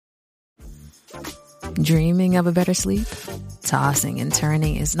Dreaming of a better sleep? Tossing and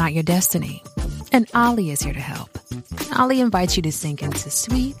turning is not your destiny. And Ollie is here to help. Ollie invites you to sink into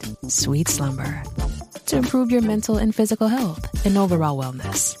sweet, sweet slumber to improve your mental and physical health and overall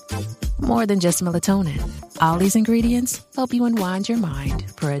wellness. More than just melatonin, Ollie's ingredients help you unwind your mind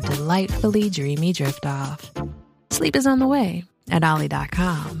for a delightfully dreamy drift off. Sleep is on the way at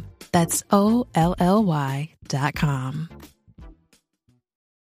Ollie.com. That's OLLY.com.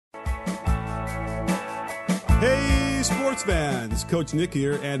 Hey, sports fans, Coach Nick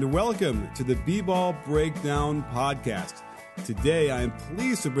here, and welcome to the B-Ball Breakdown Podcast. Today, I am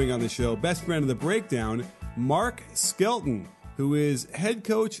pleased to bring on the show best friend of the Breakdown, Marc Skelton, who is head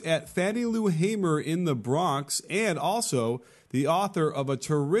coach at Fannie Lou Hamer in the Bronx, and also the author of a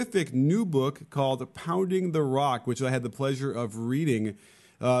terrific new book called Pounding the Rock, which I had the pleasure of reading.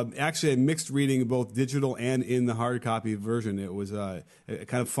 Actually, I mixed reading both digital and in the hard copy version. It was kind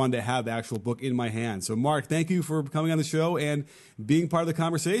of fun to have the actual book in my hand. So, Marc, thank you for coming on the show and being part of the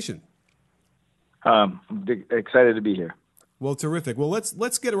conversation. Excited to be here. Well, terrific. Well,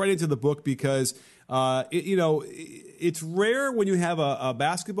 let's get right into the book because it's rare when you have a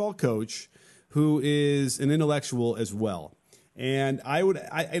basketball coach who is an intellectual as well. And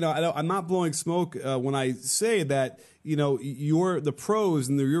I'm not blowing smoke when I say that the prose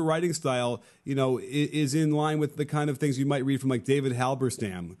and your writing style is in line with the kind of things you might read from like David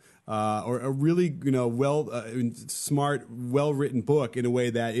Halberstam or a really smart, well written book in a way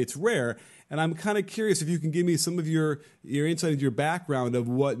that it's rare. And I'm kind of curious if you can give me some of your insight into your background of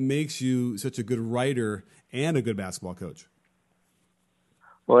what makes you such a good writer and a good basketball coach.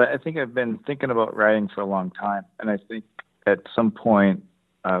 Well, I think I've been thinking about writing for a long time, and I think at some point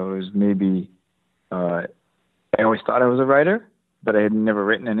I was I always thought I was a writer, but I had never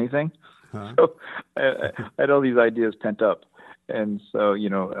written anything. Huh. So I had all these ideas pent up. And so,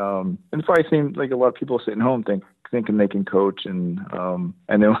 and it probably seemed like a lot of people sitting home thinking they can coach and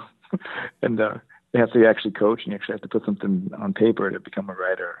then they have to actually coach, and you actually have to put something on paper to become a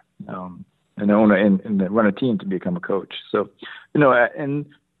writer, and own and run a team to become a coach. So, and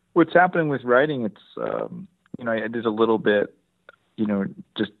what's happening with writing, it's, I did a little bit,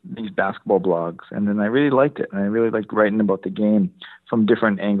 just these basketball blogs, and then I really liked it, and I really liked writing about the game from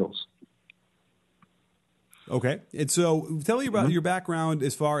different angles. Okay. And so tell me about your background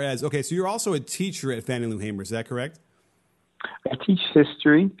as far as, so you're also a teacher at Fannie Lou Hamer, is that correct? I teach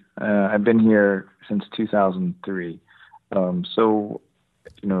history. I've been here since 2003.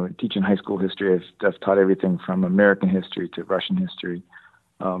 Teaching high school history, I've taught everything from American history to Russian history.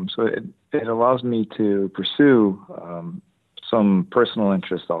 So it allows me to pursue some personal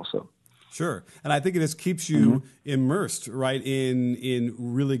interest also. Sure. And I think it just keeps you immersed, right, in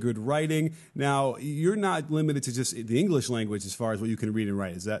really good writing. Now, you're not limited to just the English language as far as what you can read and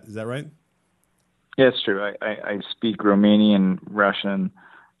write. Is that right? Yeah, it's true. I speak Romanian, Russian,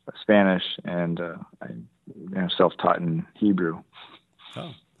 Spanish, and I'm self-taught in Hebrew.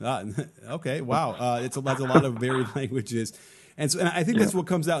 Oh, okay. Wow. That's a lot of varied languages. And I think that's what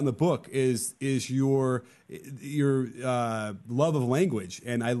comes out in the book is your love of language,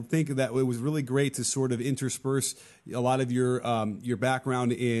 and I think that it was really great to sort of intersperse a lot of your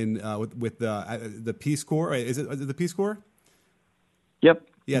background in with the Peace Corps. Is it the Peace Corps? Yep.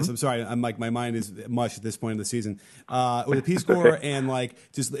 Yes, I'm sorry. I'm like my mind is mush at this point in the season. With the Peace Corps and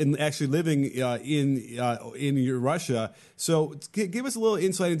actually living in Russia. So give us a little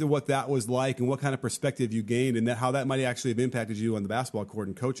insight into what that was like and what kind of perspective you gained and how that might actually have impacted you on the basketball court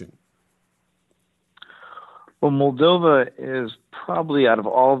and coaching. Well, Moldova is probably out of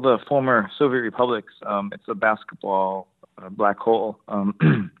all the former Soviet republics, it's a basketball black hole.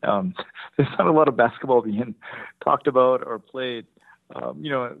 There's not a lot of basketball being talked about or played.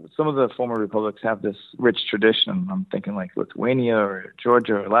 Some of the former republics have this rich tradition. I'm thinking like Lithuania or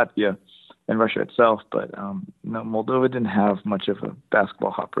Georgia or Latvia and Russia itself, but Moldova didn't have much of a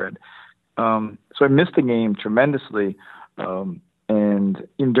basketball hotbed. So I missed the game tremendously. And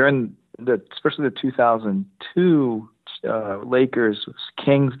during especially the 2002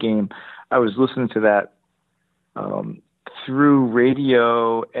 Lakers-Kings game, I was listening to that through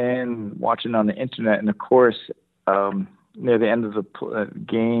radio and watching on the internet. And of course, near the end of the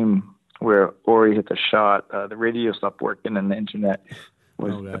game where Ori hit the shot, the radio stopped working and the internet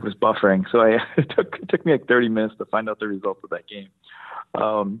was buffering. So it took me like 30 minutes to find out the results of that game.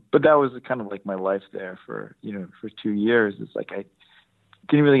 But that was kind of like my life there for 2 years. It's like I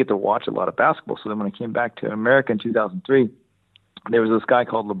didn't really get to watch a lot of basketball. So then when I came back to America in 2003, there was this guy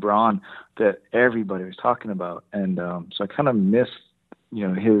called LeBron that everybody was talking about. And so I kind of missed,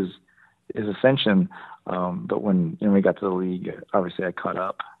 his ascension. But when we got to the league, obviously I caught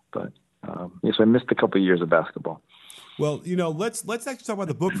up. But yes, I missed a couple of years of basketball. Well, let's actually talk about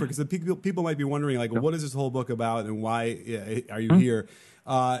the book because the people might be wondering, like, what is this whole book about and why are you here?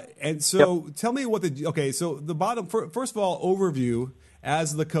 And so, tell me so the bottom. First of all, overview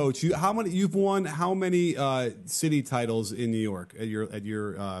as the coach. You've won how many city titles in New York at your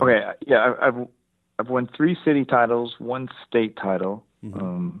Okay, yeah, I've won 3 city titles, 1 state title,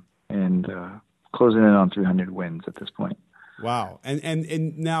 and closing in on 300 wins at this point. Wow.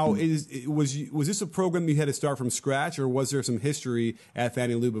 And now was this a program you had to start from scratch, or was there some history at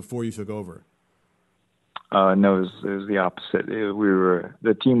Fannie Lou before you took over? No, it was the opposite.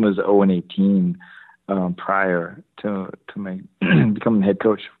 The team was 0-18 prior to my becoming head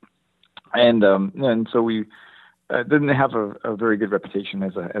coach, and so we didn't have a very good reputation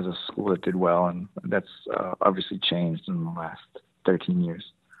as a school that did well, and that's obviously changed in the last 13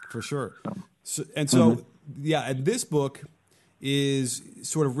 years. For sure. And this book is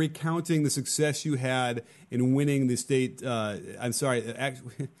sort of recounting the success you had in winning the state. I'm sorry,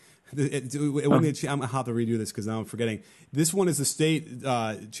 actually, I'm gonna have to redo this because now I'm forgetting. This one is the state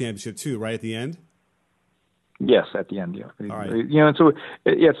championship too, right at the end. Yes, at the end. Yeah. All right. So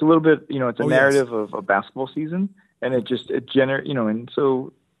it's a little bit. It's a narrative of a basketball season, and it generates. And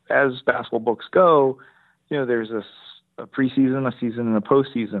so as basketball books go, there's a preseason, a season, and a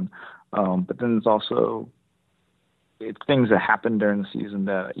postseason. But then there's also things that happen during the season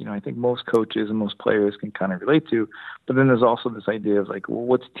that, I think most coaches and most players can kind of relate to. But then there's also this idea of like, well,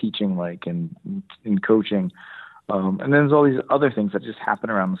 what's teaching like in coaching? And then there's all these other things that just happen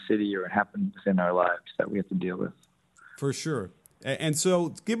around the city or happen within our lives that we have to deal with. For sure. And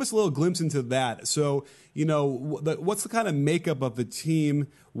so give us a little glimpse into that. So, what's the kind of makeup of the team?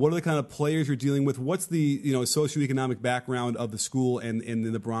 What are the kind of players you're dealing with? What's the, socioeconomic background of the school and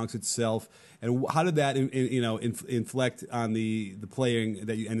in the Bronx itself? And how did that, inflect on the playing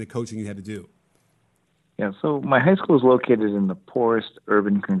and the coaching you had to do? Yeah, so my high school is located in the poorest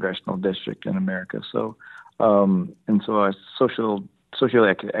urban congressional district in America. So, and so our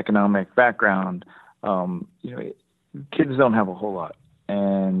socioeconomic background, kids don't have a whole lot,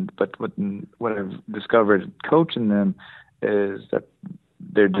 but what I've discovered coaching them is that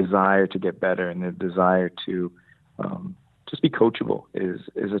their desire to get better and their desire to just be coachable is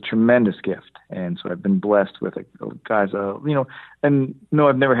a tremendous gift. And so I've been blessed with guys, and no,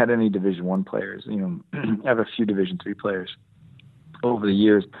 I've never had any Division I players. I have a few Division III players over the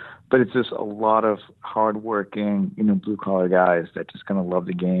years, but it's just a lot of hardworking, blue collar guys that just kind of love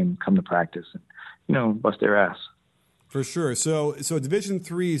the game, come to practice, and bust their ass. For sure. So Division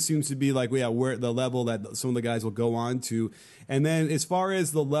III seems to be like, where the level that some of the guys will go on to. And then as far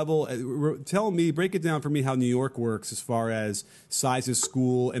as the level, break it down for me how New York works as far as size of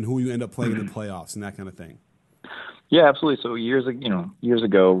school and who you end up playing in the playoffs and that kind of thing. Yeah, absolutely. So years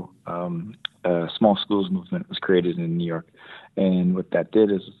ago, a small schools movement was created in New York. And what that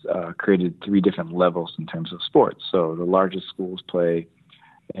did is created 3 different levels in terms of sports. So the largest schools play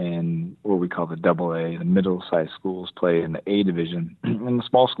in what we call the AA. The middle-sized schools play in the A division, and the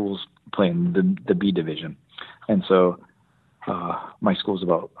small schools play in the B division. And so my school is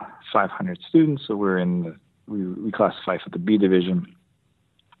about 500 students, so we're we classify for the B division,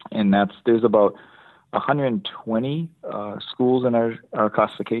 and there's about 120 schools in our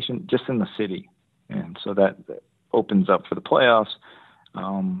classification just in the city, and so that opens up for the playoffs.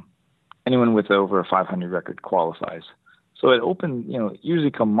 Anyone with over a 500 record qualifies. So it opened, usually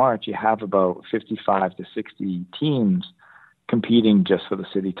come March, you have about 55 to 60 teams competing just for the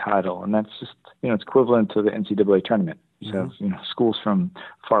city title. And that's just, it's equivalent to the NCAA tournament. You have, schools from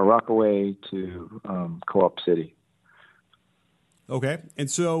Far Rockaway to Co-op City. Okay.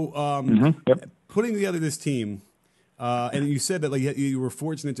 And so putting together this team, and you said that you were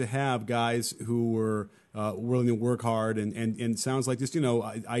fortunate to have guys who were willing to work hard and sounds like just,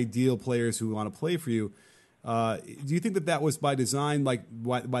 ideal players who want to play for you. Do you think that was by design, like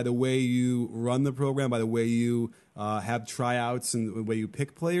by the way you run the program, by the way you have tryouts and the way you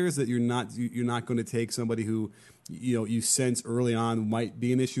pick players, that you're not going to take somebody who you sense early on might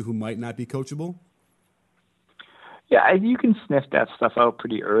be an issue, who might not be coachable? Yeah, you can sniff that stuff out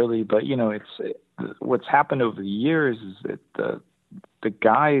pretty early, but what's happened over the years is that the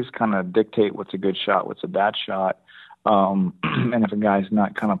guys kind of dictate what's a good shot, what's a bad shot, and if a guy's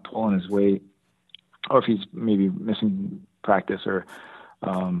not kind of pulling his weight, or if he's maybe missing practice or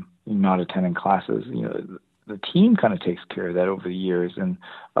not attending classes, the team kind of takes care of that over the years. And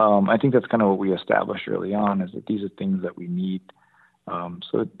I think that's kind of what we established early on, is that these are things that we need.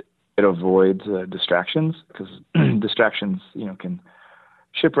 So it avoids distractions, because distractions, can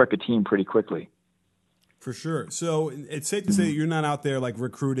shipwreck a team pretty quickly. For sure. So it's safe to say that you're not out there like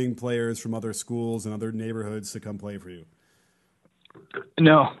recruiting players from other schools and other neighborhoods to come play for you.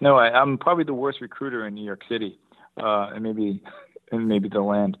 No, I'm probably the worst recruiter in New York City, and maybe the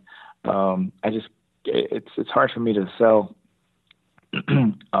land. It's hard for me to sell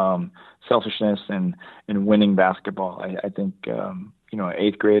selfishness and winning basketball. I think an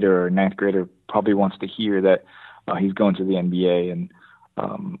 8th grader or 9th grader probably wants to hear that he's going to the NBA, and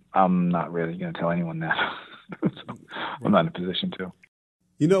I'm not really going to tell anyone that. So I'm not in a position to.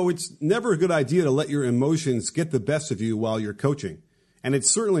 It's never a good idea to let your emotions get the best of you while you're coaching. And it's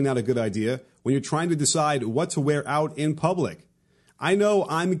certainly not a good idea when you're trying to decide what to wear out in public. I know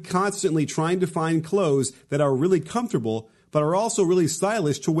I'm constantly trying to find clothes that are really comfortable, but are also really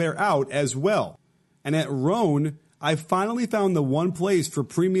stylish to wear out as well. And at Roan, I finally found the one place for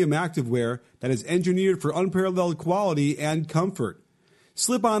premium activewear that is engineered for unparalleled quality and comfort.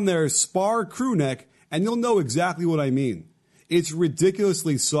 Slip on their Spar crew neck and you'll know exactly what I mean. It's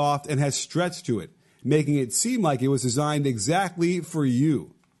ridiculously soft and has stretch to it, making it seem like it was designed exactly for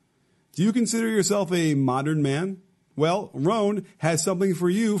you. Do you consider yourself a modern man? Well, Roan has something for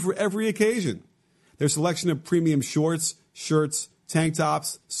you for every occasion. Their selection of premium shorts, shirts, tank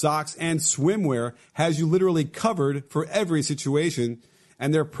tops, socks, and swimwear has you literally covered for every situation,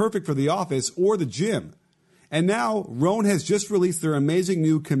 and they're perfect for the office or the gym. And now, Roan has just released their amazing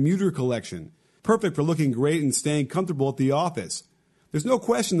new commuter collection, perfect for looking great and staying comfortable at the office. There's no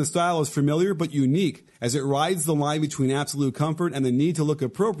question the style is familiar but unique, as it rides the line between absolute comfort and the need to look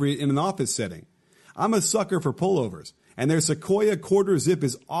appropriate in an office setting. I'm a sucker for pullovers, and their Sequoia quarter zip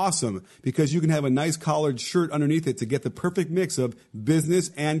is awesome because you can have a nice collared shirt underneath it to get the perfect mix of business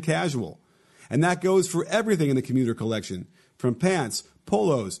and casual. And that goes for everything in the commuter collection, from pants,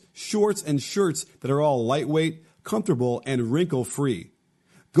 polos, shorts, and shirts that are all lightweight, comfortable, and wrinkle-free.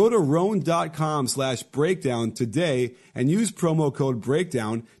 Go to roan.com/breakdown today and use promo code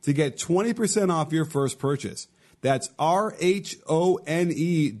BREAKDOWN to get 20% off your first purchase. That's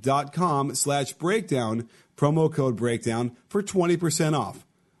RHONE.com/breakdown, promo code BREAKDOWN for 20% off.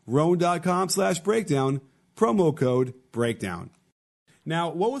 roan.com/breakdown, promo code BREAKDOWN. Now,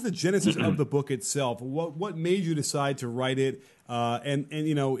 what was the genesis of the book itself? What made you decide to write it? And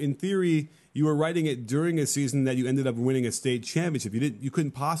in theory, you were writing it during a season that you ended up winning a state championship. You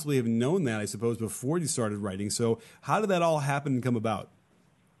couldn't possibly have known that, I suppose, before you started writing. So how did that all happen and come about?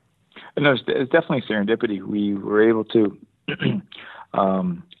 No, it's definitely serendipity. We were able to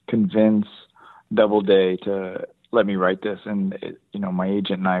convince Doubleday to let me write this, and my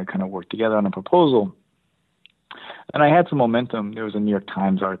agent and I kind of worked together on a proposal. And I had some momentum. There was a New York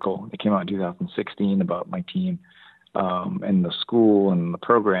Times article that came out in 2016 about my team and the school and the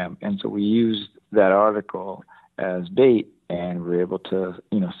program. And so we used that article as bait, and we were able to,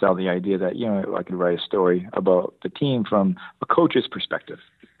 sell the idea that, I could write a story about the team from a coach's perspective.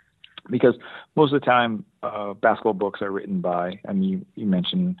 Because most of the time, basketball books are written by, you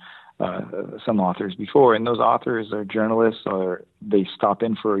mentioned some authors before, and those authors are journalists, or they stop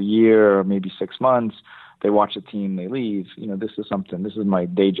in for a year or maybe 6 months. They watch the team, they leave. This is my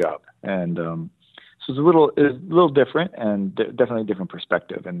day job. And so it's a little different, and definitely a different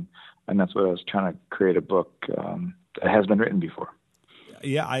perspective. And that's what I was trying to create a book that has been written before.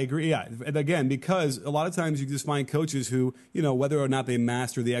 Yeah, I agree. Yeah. And again, because a lot of times you just find coaches who, whether or not they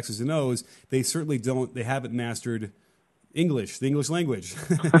master the X's and O's, they certainly they haven't mastered English, the English language,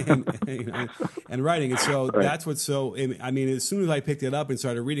 and writing. And so That's what's so, as soon as I picked it up and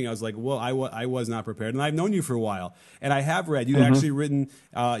started reading, I was like, well, I was not prepared. And I've known you for a while, and I have read. You've actually written,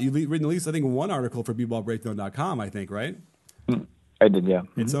 at least, I think, one article for bballbreakdown.com, I think, right? I did, yeah.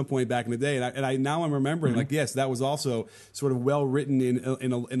 At some point back in the day, and I now I'm remembering, yes, that was also sort of well written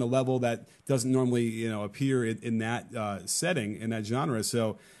in a level that doesn't normally appear in that setting, in that genre.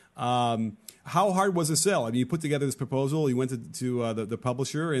 So, how hard was the sell? You put together this proposal, you went to the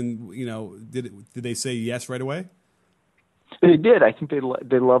publisher, and did they say yes right away? They did. I think they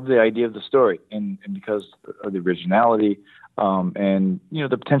loved the idea of the story, and because of the originality, and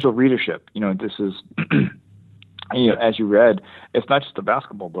the potential readership. This is. As you read, it's not just a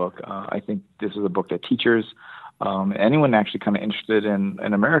basketball book. I think this is a book that teachers, anyone actually kind of interested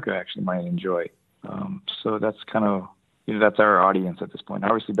in America actually might enjoy. So that's kind of, that's our audience at this point.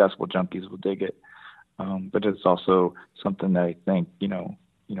 Obviously, basketball junkies will dig it, but it's also something that I think,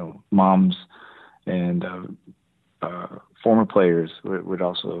 moms and former players would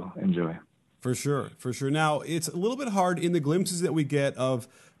also enjoy. For sure. Now, it's a little bit hard in the glimpses that we get of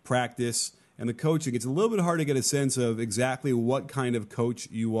practice and the coaching. It's a little bit hard to get a sense of exactly what kind of coach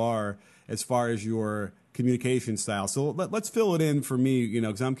you are as far as your communication style. So let's fill it in for me,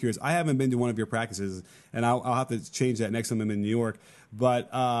 because I'm curious. I haven't been to one of your practices, and I'll have to change that next time I'm in New York. But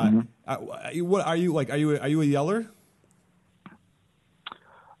what are you like? Are you a yeller?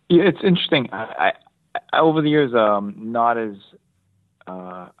 Yeah, it's interesting. I over the years, not as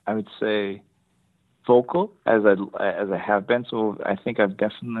I would say vocal as I have been. So I think I've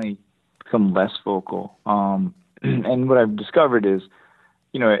definitely become less vocal. And what I've discovered is,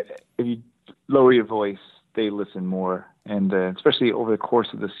 if you lower your voice, they listen more, and especially over the course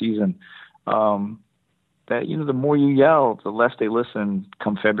of the season, that the more you yell, the less they listen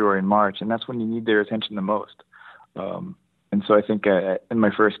come February and March, and that's when you need their attention the most. And so I think in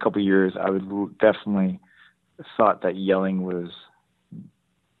my first couple of years, I would definitely thought that yelling was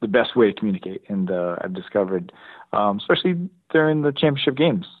the best way to communicate, and I've discovered, especially during the championship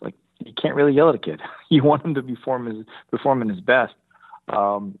games, like you can't really yell at a kid. You want him to performing his best.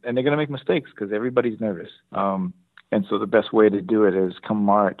 And they're going to make mistakes because everybody's nervous. And so the best way to do it is come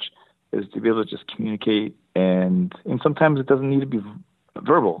March is to be able to just communicate. And sometimes it doesn't need to be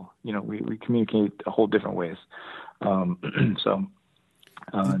verbal. We communicate a whole different ways.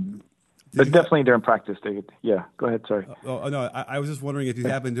 But definitely during practice, yeah, go ahead. Sorry. Oh no, I was just wondering if you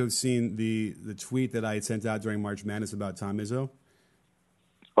happen to have seen the tweet that I had sent out during March Madness about Tom Izzo.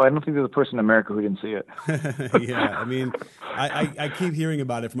 Well, I don't think there's a person in America who didn't see it. Yeah, I mean, I keep hearing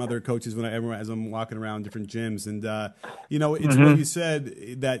about it from other coaches as I'm walking around different gyms, and it's what you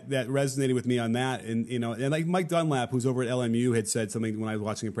said that resonated with me on that, and and like Mike Dunlap, who's over at LMU, had said something when I was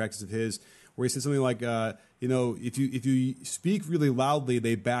watching a practice of his, where he said something like, if you speak really loudly,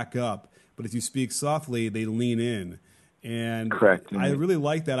 they back up, but if you speak softly, they lean in, and correct. I really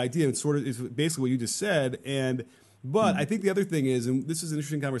like that idea. It's basically what you just said, But I think the other thing is, and this is an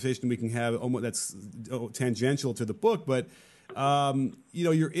interesting conversation we can have that's tangential to the book, but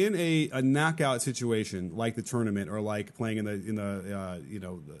you're in a knockout situation like the tournament or like playing in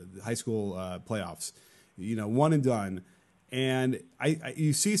the high school playoffs, one and done. And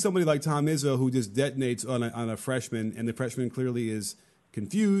you see somebody like Tom Izzo who just detonates on a freshman, and the freshman clearly is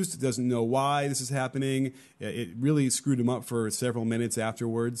confused, doesn't know why this is happening. It really screwed him up for several minutes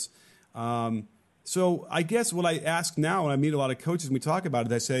afterwards. So I guess what I ask now when I meet a lot of coaches and we talk about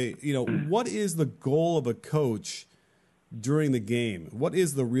it, I say, what is the goal of a coach during the game? What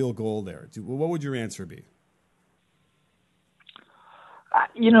is the real goal there? What would your answer be?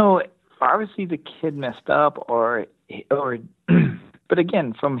 Obviously the kid messed up or but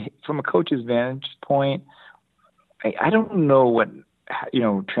again, from a coach's vantage point, I don't know what,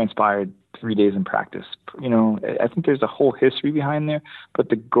 transpired 3 days in practice. I think there's a whole history behind there, but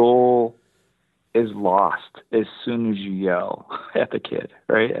the goal is lost as soon as you yell at the kid,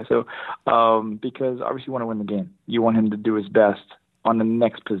 right? So, because obviously you want to win the game. You want him to do his best on the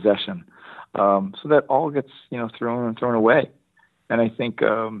next possession. So that all gets, thrown away. And I think,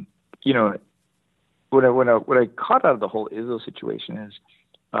 what I caught out of the whole Izzo situation is,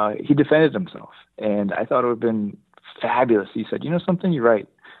 he defended himself, and I thought it would have been fabulous. He said, something, you're right.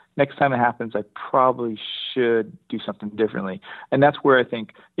 Next time it happens, I probably should do something differerly. And that's where I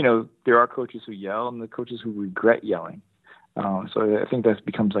think, there are coaches who yell and the coaches who regret yelling. So I think that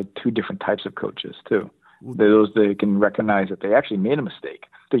becomes like two different types of coaches too. Those that can recognize that they actually made a mistake.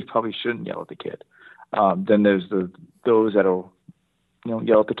 They probably shouldn't yell at the kid. Then there's those that'll,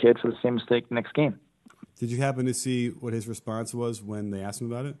 yell at the kid for the same mistake the next game. Did you happen to see what his response was when they asked him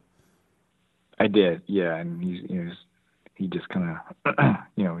about it? I did, yeah. And he just kind of,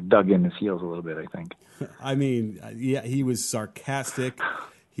 dug in his heels a little bit, I think. I mean, yeah, he was sarcastic.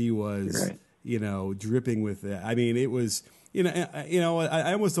 He was, right. Dripping with it. I mean, it was,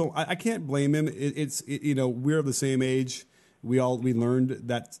 I almost don't, I can't blame him. We're of the same age. We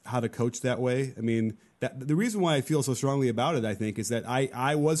learned how to coach that way. I mean, the reason why I feel so strongly about it, I think, is that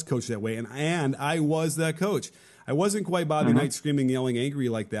I was coached that way, and I was that coach. I wasn't quite Bobby Knight screaming, yelling, angry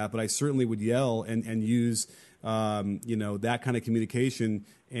like that, but I certainly would yell and use that kind of communication.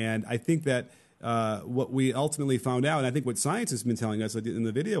 And I think that what we ultimately found out, and I think what science has been telling us in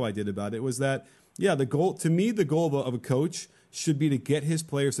the video I did about it, was that, the goal of a coach should be to get his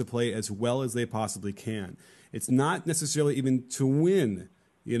players to play as well as they possibly can. It's not necessarily even to win.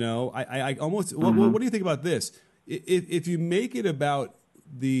 I almost, what do you think about this? If you make it about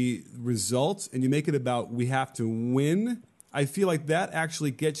the results and you make it about we have to win, I feel like that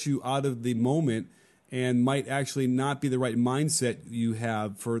actually gets you out of the moment and might actually not be the right mindset you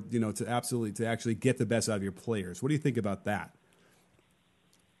have for, to actually get the best out of your players. What do you think about that?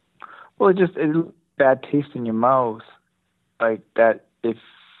 Well, it's bad taste in your mouth, like that.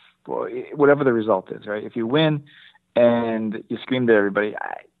 Whatever the result is, right? If you win and you screamed at everybody,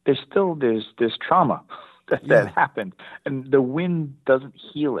 there's trauma that happened, and the win doesn't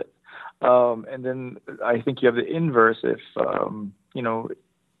heal it. And then I think you have the inverse. If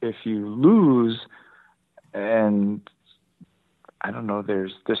if you lose, and I don't know,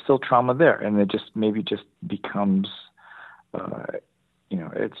 there's still trauma there, and it just becomes,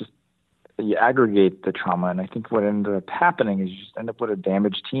 it's just, you aggregate the trauma, and I think what ended up happening is you just end up with a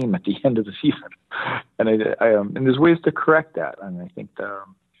damaged team at the end of the season. And and there's ways to correct that, and I think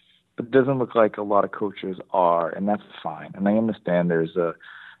but it doesn't look like a lot of coaches are, and that's fine. And I understand there's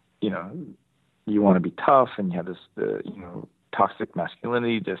you want to be tough, and you have this toxic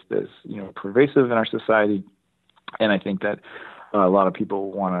masculinity, just this pervasive in our society, and I think that a lot of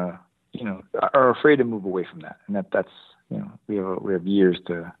people want to are afraid to move away from that, and that's we have years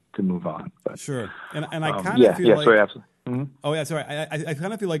to move on. But, sure, and I kind of feel like sorry, absolutely. Mm-hmm. Oh yeah, sorry. I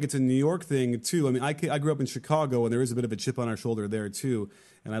kind of feel like it's a New York thing too. I mean, I grew up in Chicago, and there is a bit of a chip on our shoulder there too.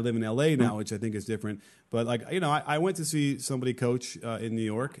 And I live in LA now, which I think is different. But I went to see somebody coach in New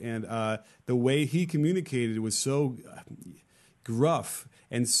York, and the way he communicated was so gruff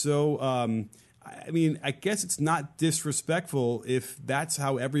and so. I mean, I guess it's not disrespectful if that's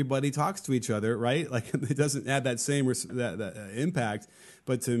how everybody talks to each other, right? Like it doesn't have that same that impact.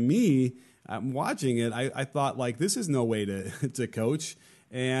 But to me, I'm watching it. I thought like this is no way to coach,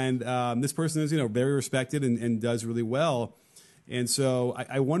 and this person is very respected and does really well. And so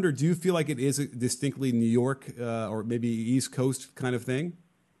I wonder, do you feel like it is a distinctly New York or maybe East Coast kind of thing?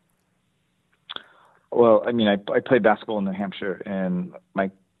 Well, I mean, I played basketball in New Hampshire, and my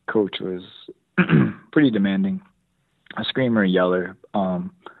coach was pretty demanding, a screamer, a yeller,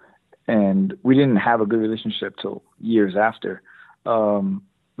 and we didn't have a good relationship till years after. So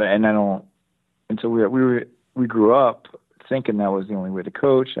we grew up thinking that was the only way to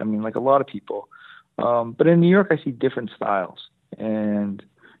coach. I mean, like a lot of people. But in New York, I see different styles, and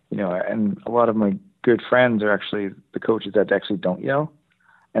and a lot of my good friends are actually the coaches that actually don't yell,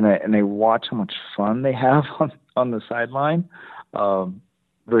 and I watch how much fun they have on the sideline,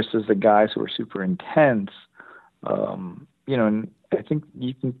 versus the guys who are super intense. And I think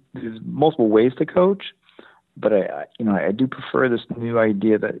there's multiple ways to coach, but I do prefer this new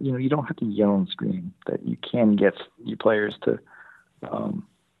idea that you don't have to yell and scream, that you can get your players to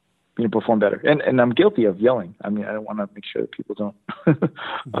perform better. And I'm guilty of yelling. I mean, I don't want to make sure that people don't.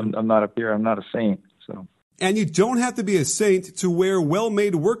 I'm not up here. I'm not a saint. So. And you don't have to be a saint to wear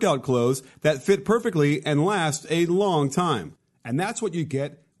well-made workout clothes that fit perfectly and last a long time. And that's what you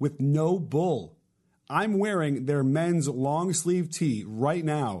get with No Bull. I'm wearing their men's long sleeve tee right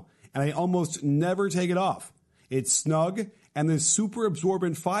now, and I almost never take it off. It's snug, and the super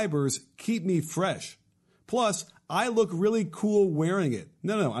absorbent fibers keep me fresh. Plus, I look really cool wearing it.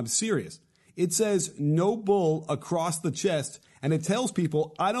 No, I'm serious. It says No Bull across the chest, and it tells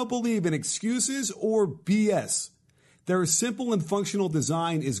people I don't believe in excuses or BS. Their simple and functional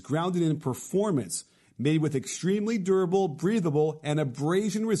design is grounded in performance, made with extremely durable, breathable, and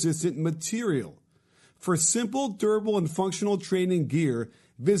abrasion-resistant material. For simple, durable, and functional training gear,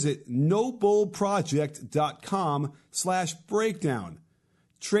 visit nobullproject.com/breakdown.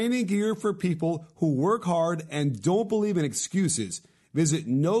 Training gear for people who work hard and don't believe in excuses. Visit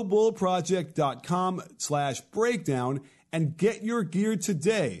nobullproject.com/breakdown and get your gear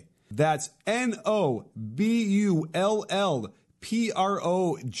today. That's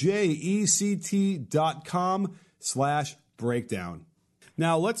nobullproject.com/breakdown.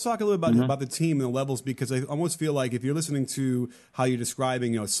 Now, let's talk a little bit about the team and the levels, because I almost feel like if you're listening to how you're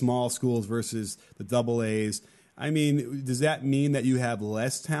describing, small schools versus the double A's, I mean, does that mean that you have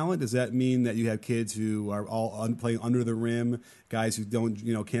less talent? Does that mean that you have kids who are all playing under the rim, guys who don't,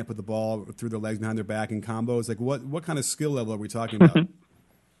 can't put the ball through their legs behind their back in combos? Like, what kind of skill level are we talking about?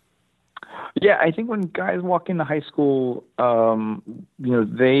 Yeah, I think when guys walk into high school,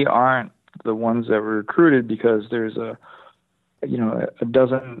 they aren't the ones that were recruited because there's a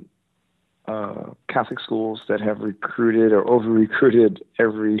dozen Catholic schools that have recruited or over-recruited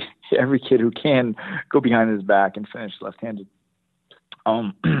every kid who can go behind his back and finish left-handed.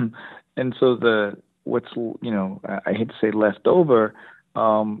 And so I hate to say left over,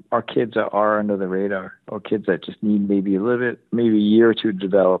 are kids that are under the radar, or kids that just need maybe a little bit, maybe a year or two to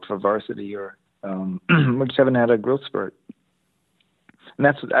develop for varsity, or we just haven't had a growth spurt. And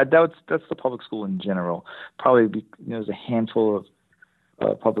that's the public school in general. Probably there's a handful of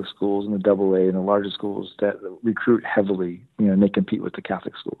public schools in the AA and the larger schools that recruit heavily, and they compete with the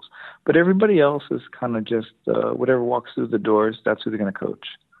Catholic schools. But everybody else is kind of just whatever walks through the doors, that's who they're going to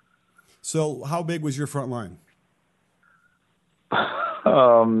coach. So how big was your front line?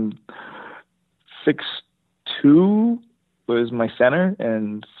 6'2", was my center,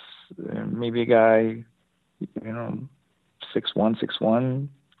 and maybe a guy, 6'1",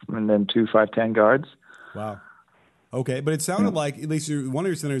 and then 2 5'10" guards. Wow. Okay, but it sounded like at least one of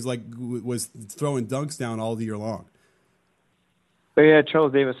your centers was throwing dunks down all year long. But yeah,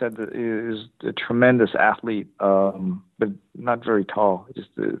 Charles Davis is a tremendous athlete, but not very tall. Just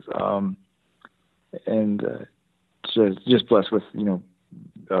is, and just blessed with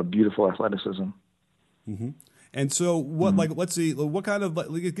beautiful athleticism. Mm-hmm. And so, what let's see, what kind of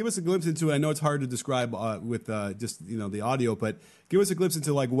give us a glimpse into? I know it's hard to describe with just the audio, but give us a glimpse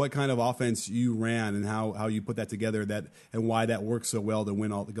into what kind of offense you ran and how you put that together, and why that worked so well to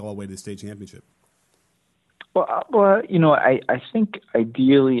go all the way to the state championship. Well, I think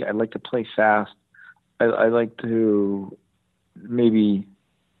ideally I'd like to play fast. I like to maybe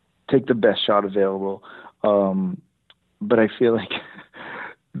take the best shot available, but I feel like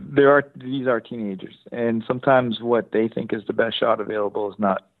these are teenagers, and sometimes what they think is the best shot available is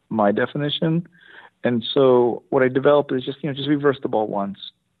not my definition. And so what I developed is just reverse the ball once,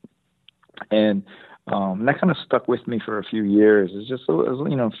 and that kind of stuck with me for a few years. It's just if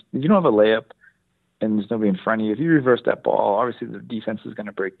you don't have a layup and there's nobody in front of you, if you reverse that ball, obviously the defense is going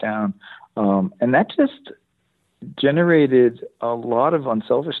to break down. And that just generated a lot of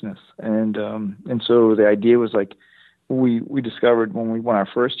unselfishness. And so the idea was we discovered when we won our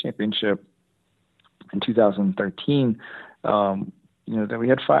first championship in 2013, that we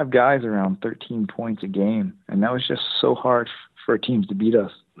had 5 guys around 13 points a game. And that was just so hard for teams to beat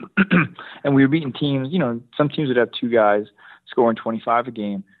us. And we were beating teams, some teams would have 2 guys scoring 25 a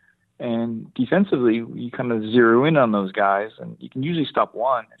game. And defensively, you kind of zero in on those guys, and you can usually stop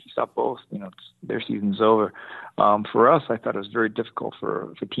one. If you stop both, their season's over. For us, I thought it was very difficult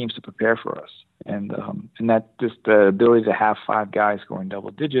for teams to prepare for us, and that just the ability to have 5 guys scoring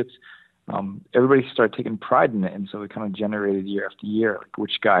double digits. Everybody started taking pride in it, and so it kind of generated year after year,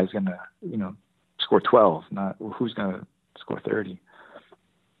 which guy's going to, score 12, not who's going to score 30.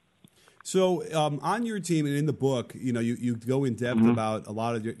 So on your team and in the book, you go in depth about a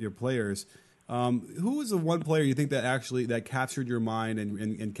lot of your players. Who was the one player you think that captured your mind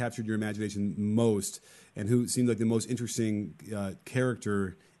and captured your imagination most, and who seemed like the most interesting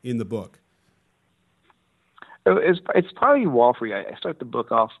character in the book? It's probably Walfrey. I start the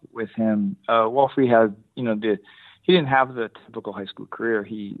book off with him. Walfrey had, he didn't have the typical high school career.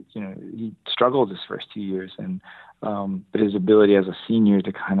 He struggled his first 2 years, and but his ability as a senior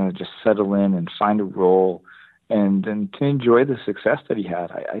to kind of just settle in and find a role, and then to enjoy the success that he had.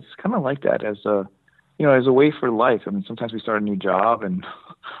 I just kind of like that as a way for life. I mean, sometimes we start a new job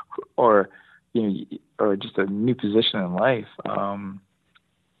or just a new position in life, and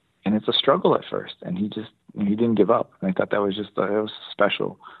it's a struggle at first. And he didn't give up. And I thought that was a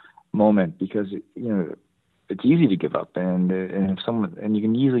special moment because it's easy to give up, and if someone, and you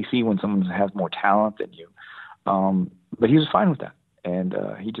can easily see when someone has more talent than you. But he was fine with that, and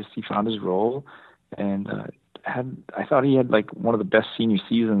he found his role, and I thought he had one of the best senior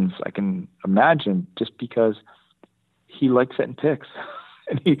seasons I can imagine, just because he liked setting picks,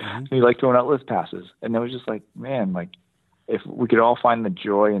 and he liked throwing out lift passes, and it was just if we could all find the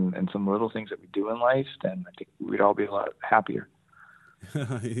joy in some little things that we do in life, then I think we'd all be a lot happier.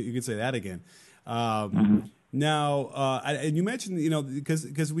 You could say that again. Now, and you mentioned,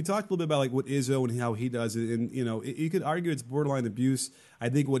 because we talked a little bit about what Izzo and how he does it, and you could argue it's borderline abuse. I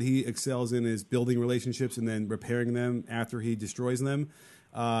think what he excels in is building relationships and then repairing them after he destroys them.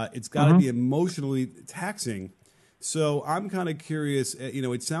 It's got to be emotionally taxing. So I'm kind of curious.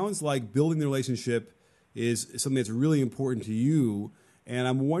 It sounds like building the relationship is something that's really important to you. And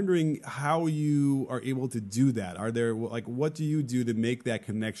I'm wondering how you are able to do that. Are there what do you do to make that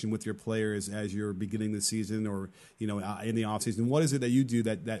connection with your players as you're beginning the season or in the off season? What is it that you do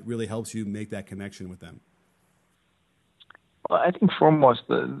that really helps you make that connection with them? Well, I think foremost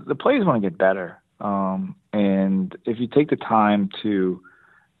the players want to get better, and if you take the time to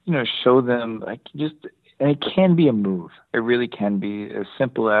show them and it can be a move. It really can be as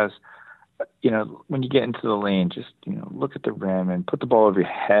simple as when you get into the lane, just, look at the rim and put the ball over your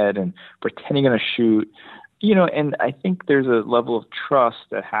head and pretend you're going to shoot, and I think there's a level of trust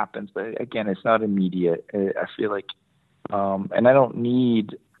that happens, but again, it's not immediate. I feel like, and I don't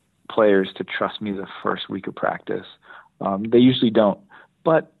need players to trust me the first week of practice. They usually don't,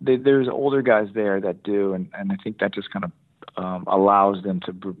 but there's older guys there that do. And I think that just kind of allows them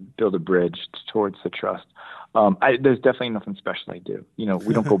to build a bridge towards the trust. There's definitely nothing special I do. We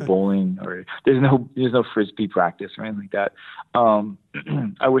don't go bowling or there's no frisbee practice or anything like that.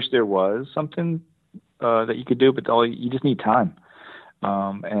 I wish there was something that you could do, but you just need time.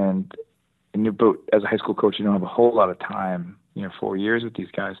 And and but as a high school coach, you don't have a whole lot of time, 4 years with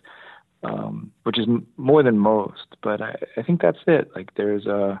these guys, which is more than most. But I think that's it. Like there's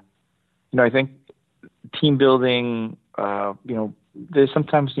I think team building, there's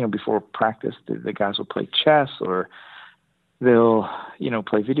sometimes, before practice, the guys will play chess or they'll,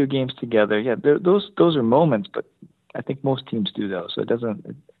 play video games together. Yeah, those are moments, but I think most teams do those. So that's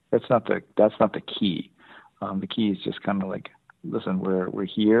not the key. The key is just kind of like, listen, we're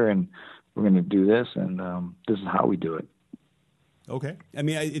here and we're going to do this, and this is how we do it. Okay. I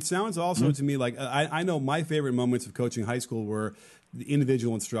mean, it sounds also to me like I know my favorite moments of coaching high school were the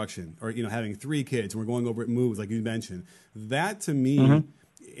individual instruction, or having 3 kids and we're going over moves like you mentioned. That to me,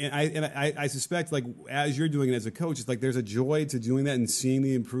 and I suspect like as you're doing it as a coach, it's like there's a joy to doing that and seeing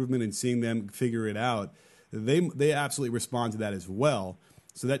the improvement and seeing them figure it out. They absolutely respond to that as well.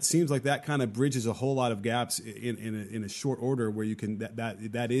 So that seems like that kind of bridges a whole lot of gaps in a short order, where you can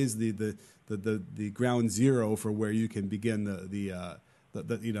that is the ground zero for where you can begin the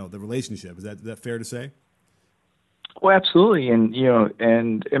relationship. Is that fair to say? Well, absolutely, and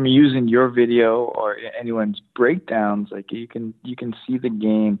I mean, using your video or anyone's breakdowns, like you can see the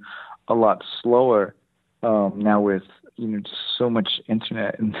game a lot slower now with just so much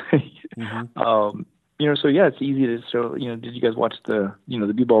internet and so yeah, it's easy to show. Did you guys watch the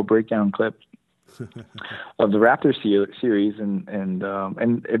the B-ball breakdown clip of the Raptors series, and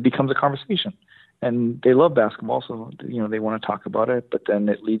it becomes a conversation, and they love basketball, so they want to talk about it, but then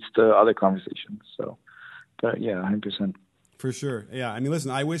it leads to other conversations. So. But yeah, 100%. For sure. Yeah. I mean, listen,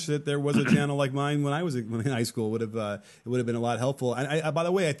 I wish that there was a channel like mine when I was in high school. It would have been a lot helpful. And by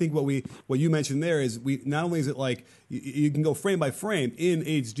the way, I think what you mentioned there is not only is it like you can go frame by frame in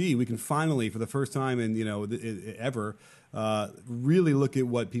HD, we can finally, for the first time in ever, really look at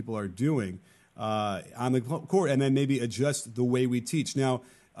what people are doing on the court, and then maybe adjust the way we teach. Now,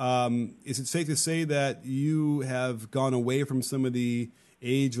 is it safe to say that you have gone away from some of the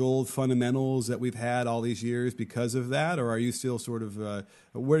age-old fundamentals that we've had all these years because of that, or are you still sort of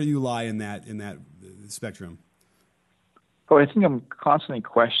where do you lie in that spectrum? Oh, I think I'm constantly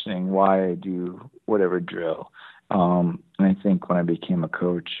questioning why I do whatever drill, and I think when I became a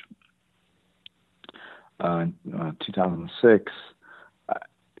coach in 2006,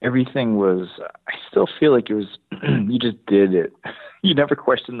 everything was. I still feel like it was. You just did it. You never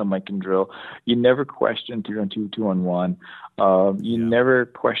questioned the mic and drill. You never questioned 3-on-2, 2-on-1. You never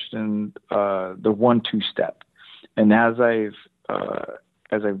questioned the 1-2 step. And as I've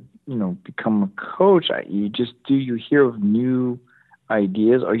become a coach, you hear of new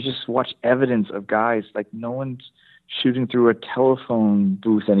ideas, or you just watch evidence of guys like no one's shooting through a telephone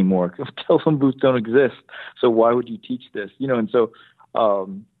booth anymore. Telephone booths don't exist, so why would you teach this? And so.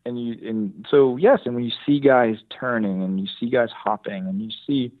 So yes, and when you see guys turning and you see guys hopping and you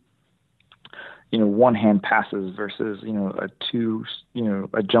see, one hand passes versus, a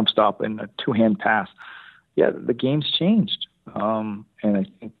jump stop and a 2-hand pass, yeah, the game's changed. And I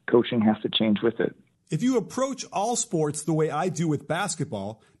think coaching has to change with it. If you approach all sports the way I do with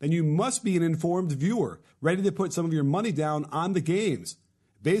basketball, then you must be an informed viewer, ready to put some of your money down on the games.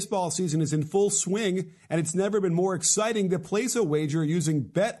 Baseball season is in full swing, and it's never been more exciting to place a wager using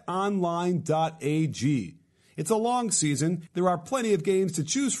betonline.ag. It's a long season, there are plenty of games to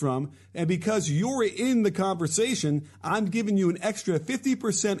choose from, and because you're in the conversation, I'm giving you an extra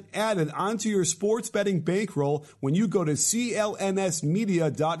 50% added onto your sports betting bankroll when you go to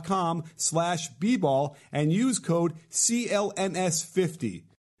clnsmedia.com/bball and use code CLNS50.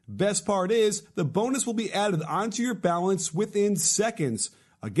 Best part is, the bonus will be added onto your balance within seconds.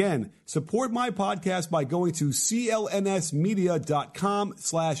 Again, support my podcast by going to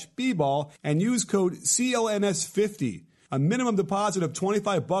clnsmedia.com/bball and use code CLNS50. A minimum deposit of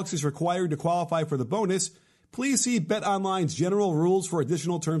 $25 is required to qualify for the bonus. Please see BetOnline's general rules for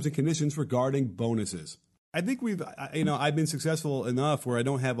additional terms and conditions regarding bonuses. I think I've been successful enough where I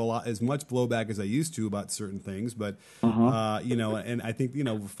don't have as much blowback as I used to about certain things, but, and I think,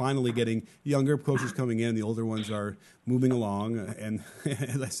 we're finally getting younger coaches coming in. The older ones are moving along. And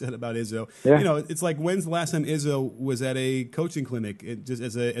as I said about Izzo, it's like, when's the last time Izzo was at a coaching clinic just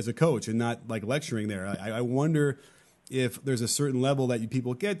as a coach and not like lecturing there? I wonder if there's a certain level that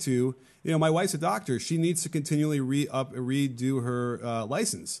people get to. My wife's a doctor. She needs to continually redo her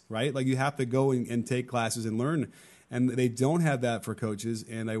license, right? Like you have to go and take classes and learn, and they don't have that for coaches.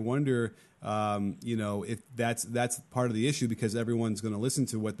 And I wonder, if that's part of the issue, because everyone's going to listen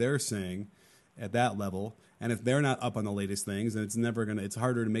to what they're saying at that level, and if they're not up on the latest things, then it's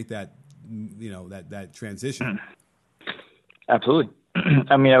harder to make that, that transition. Absolutely.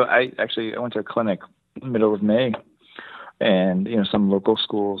 I mean, I went to a clinic in the middle of May. and some local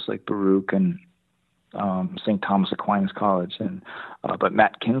schools like Baruch and St. Thomas Aquinas College, but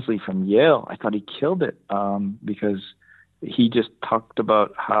Matt Kinsley from Yale, I thought he killed it because he just talked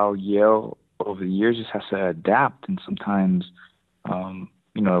about how Yale over the years just has to adapt, and sometimes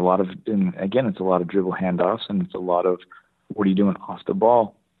a lot of, and again, it's a lot of dribble handoffs, and it's a lot of what are you doing off the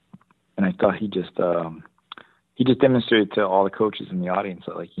ball. And I thought he just demonstrated to all the coaches in the audience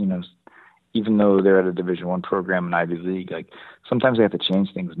that, even though they're at a Division I program in Ivy League, sometimes they have to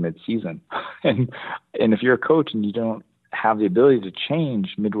change things mid-season. and if you're a coach and you don't have the ability to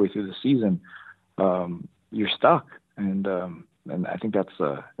change midway through the season, you're stuck. And I think that's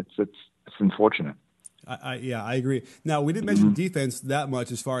it's unfortunate. I agree. Now, we didn't mention defense that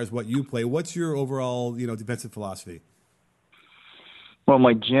much as far as what you play. What's your overall, defensive philosophy? Well,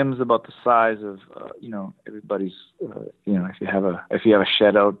 my gym's about the size of, everybody's, if you have a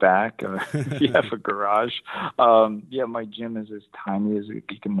shed out back, or if you have a garage. My gym is as tiny as you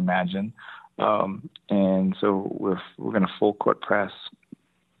can imagine. And so we're going to full court press.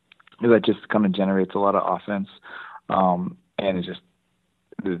 That just kind of generates a lot of offense. And it's just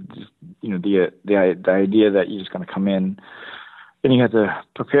the idea that you're just going to come in and you have to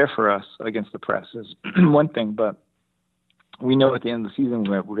prepare for us against the press is one thing, but we know at the end of the season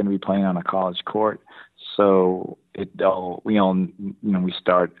we're going to be playing on a college court, so we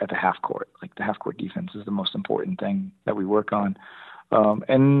start at the half court. The half court defense is the most important thing that we work on,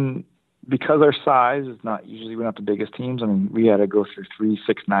 and because our size is we're not the biggest teams. I mean, we had to go through 3,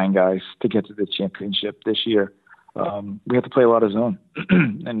 6, 9 guys to get to the championship this year. We have to play a lot of zone,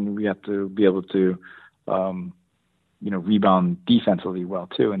 and we have to be able to, rebound defensively well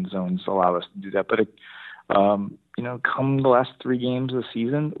too, and zones allow us to do that. But come the last 3 games of the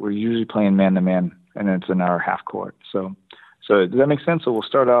season, we're usually playing man-to-man, and it's in our half court. So does that make sense? So we'll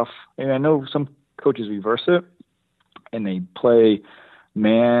start off, and I know some coaches reverse it, and they play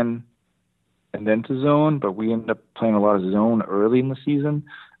man and then to zone, but we end up playing a lot of zone early in the season,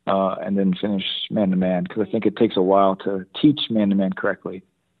 and then finish man-to-man, because I think it takes a while to teach man-to-man correctly,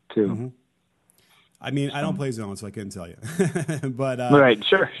 too. Mm-hmm. I mean, I don't play zone, so I couldn't tell you. But right,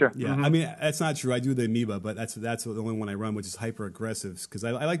 sure. Yeah, I mean, that's not true. I do the amoeba, but that's the only one I run, which is hyper aggressive, because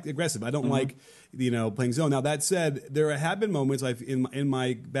I like aggressive. I don't like playing zone. Now that said, there have been moments in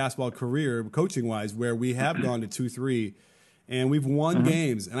my basketball career, coaching wise, where we have gone to 2-3, and we've won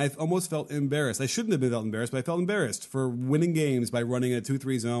games, and I've almost felt embarrassed. I shouldn't have felt embarrassed, but I felt embarrassed for winning games by running a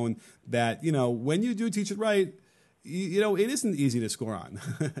 2-3 zone. That when you do teach it right, it isn't easy to score on.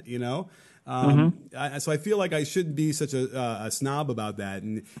 So I feel like I shouldn't be such a snob about that,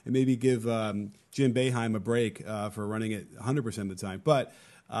 and maybe give Jim Boeheim a break for running it 100% of the time. But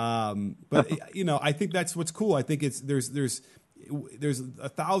I think that's what's cool. I think there's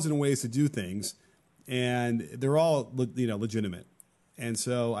 1,000 ways to do things, and they're all legitimate. And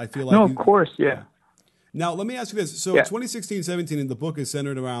so I feel like of course, yeah. Now let me ask you this: so 2016-17, and the book is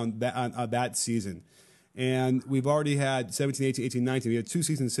centered around that season. And we've already had 17, 18, 18, 19. We had 2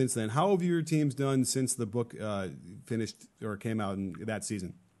 seasons since then. How have your teams done since the book finished or came out in that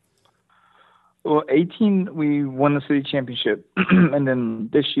season? Well, 18, we won the city championship. And then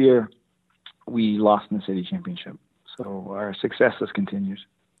this year, we lost in the city championship. So our success has continued.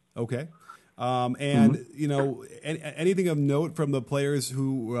 Okay. Anything of note from the players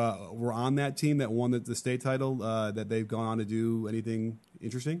who were on that team that won the state title, that they've gone on to do anything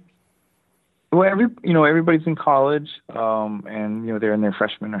interesting? Well, everybody's in college, and they're in their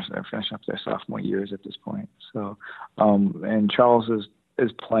freshman or they're finishing up their sophomore years at this point. So, and Charles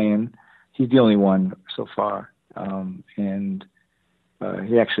is playing. He's the only one so far, and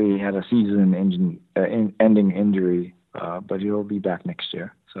he actually had a season-ending injury, but he'll be back next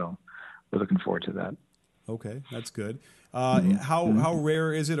year. So, we're looking forward to that. Okay, that's good. How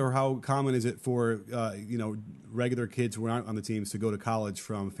rare is it, or how common is it for regular kids who aren't on the teams to go to college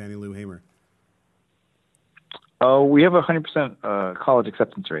from Fannie Lou Hamer? We have a 100% college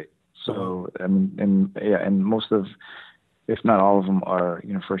acceptance rate. So, and most of, if not all of them, are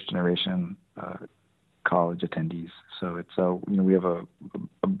first generation college attendees. So it's we have a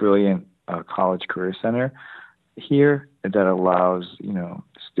brilliant college career center here that allows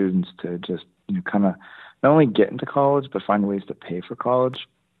students to just kind of not only get into college but find ways to pay for college.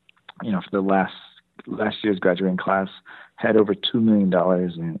 For the last year's graduating class had over $2 million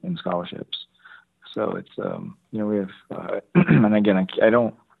in scholarships. So it's we have and again I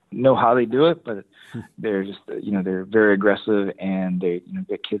don't know how they do it, but they're just they're very aggressive, and they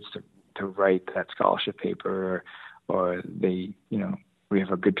get kids to write that scholarship paper, or they we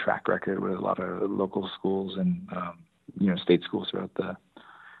have a good track record with a lot of local schools and state schools throughout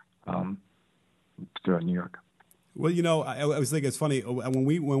New York. Well, I was thinking it's funny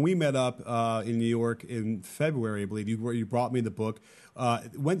when we met up in New York in February, I believe you brought me the book.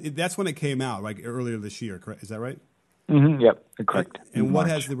 That's when it came out, like earlier this year. Correct? Is that right? Mm-hmm, yep, correct. And what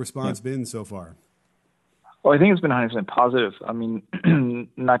has the response been so far? Well, I think it's been 100% positive. I mean,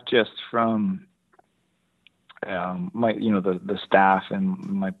 not just from the staff and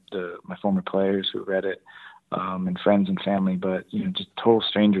my former players who read it, and friends and family, but just total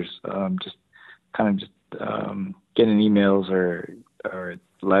strangers, just getting emails or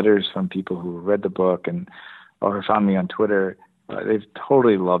letters from people who read the book or found me on Twitter. They've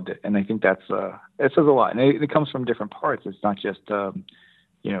totally loved it, and I think it says a lot. And it comes from different parts. It's not just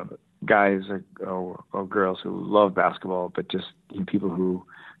guys or girls who love basketball, but just people who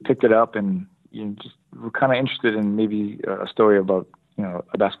picked it up and just were kind of interested in maybe a story about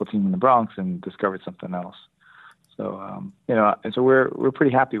a basketball team in the Bronx and discovered something else. So so we're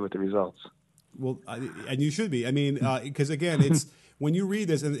pretty happy with the results. Well, and you should be. I mean, because again, it's when you read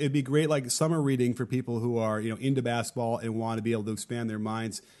this, and it'd be great, like summer reading for people who are into basketball and want to be able to expand their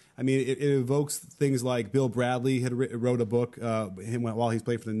minds. I mean, it evokes things like Bill Bradley wrote a book while he's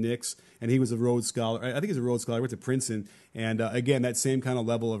playing for the Knicks, and he was a Rhodes Scholar. I think he's a Rhodes Scholar. He went to Princeton, and again, that same kind of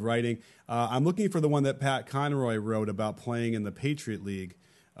level of writing. I'm looking for the one that Pat Conroy wrote about playing in the Patriot League.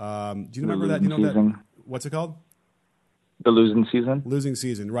 Do you remember that? That? What's it called? The Losing Season? Losing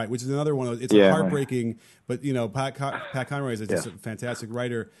Season, right, which is another one. It's a heartbreaking, but Pat Conroy is just a fantastic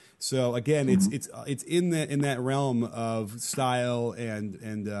writer. So again, it's in that realm of style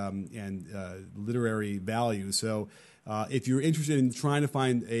and literary value. So if you're interested in trying to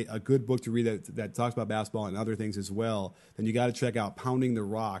find a good book to read that talks about basketball and other things as well, then you got to check out Pounding the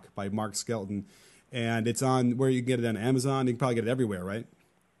Rock by Marc Skelton. And it's on where you can get it on Amazon. You can probably get it everywhere, right?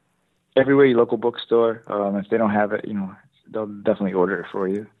 Everywhere, your local bookstore. If they don't have it, they'll definitely order it for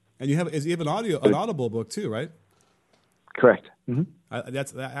you. And you have an Audible book too, right? Correct. Mm-hmm.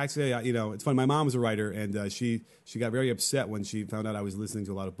 That's actually, it's funny. My mom was a writer, and she got very upset when she found out I was listening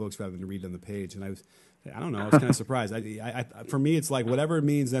to a lot of books rather than read on the page. And I don't know, I was kind of surprised. For me, it's like whatever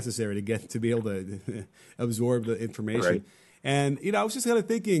means necessary to be able to absorb the information. Right. And I was just kind of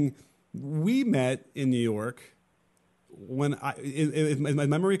thinking, we met in New York. When is my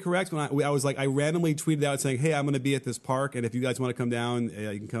memory correct? When I was like, I randomly tweeted out saying, "Hey, I'm going to be at this park, and if you guys want to come down,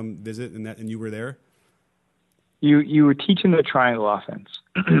 you can come visit." And you were there. You were teaching the triangle offense,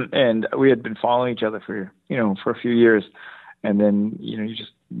 and we had been following each other for a few years, and then you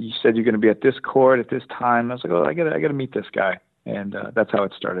said you're going to be at this court at this time. I was like, "Oh, I got to meet this guy," and that's how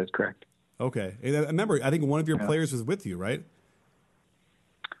it started. Correct. Okay, and I remember. I think one of your players was with you, right?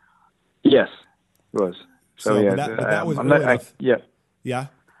 Yes, it was. So that was early enough. Yeah.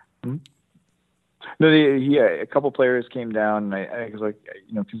 Mm-hmm. No, a couple players came down, and I was like,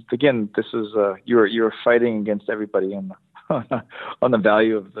 because again, this is you were fighting against everybody on the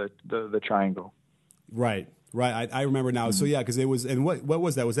value of the triangle. Right. I remember now. Mm-hmm. So because it was, and what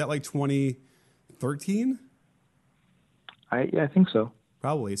was that? Was that like 2013? I think so.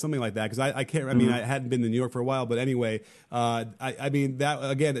 Probably something like that, because I can't. I mean, I hadn't been to New York for a while, but anyway, I mean that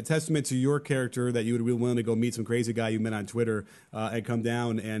again, a testament to your character that you would be willing to go meet some crazy guy you met on Twitter and come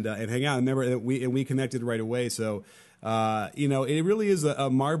down and hang out. And remember, we connected right away. So it really is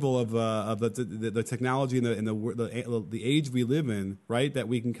a marvel of the technology and the age we live in, right? That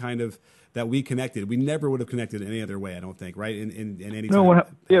we can that we connected. We never would have connected any other way, I don't think, right? In any time.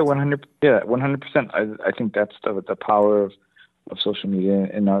 100%. I think that's the power of social media,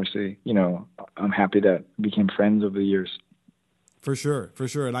 and obviously, I'm happy that we became friends over the years. For sure.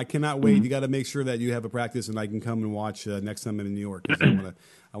 And I cannot wait. Mm-hmm. You got to make sure that you have a practice, and I can come and watch next time I'm in New York.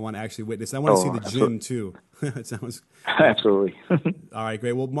 I want to actually witness. I want to see the gym too. It sounds absolutely. All right,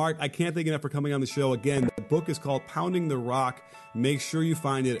 great. Well, Marc, I can't thank you enough for coming on the show again. The book is called Pounding the Rock. Make sure you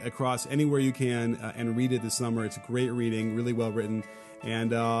find it across anywhere you can and read it this summer. It's great reading, really well written,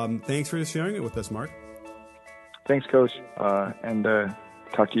 and thanks for sharing it with us, Marc. Thanks, Coach, and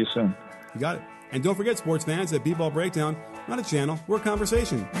talk to you soon. You got it. And don't forget, sports fans, that B-Ball Breakdown, not a channel, we're a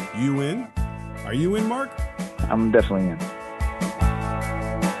conversation. You in? Are you in, Marc? I'm definitely in.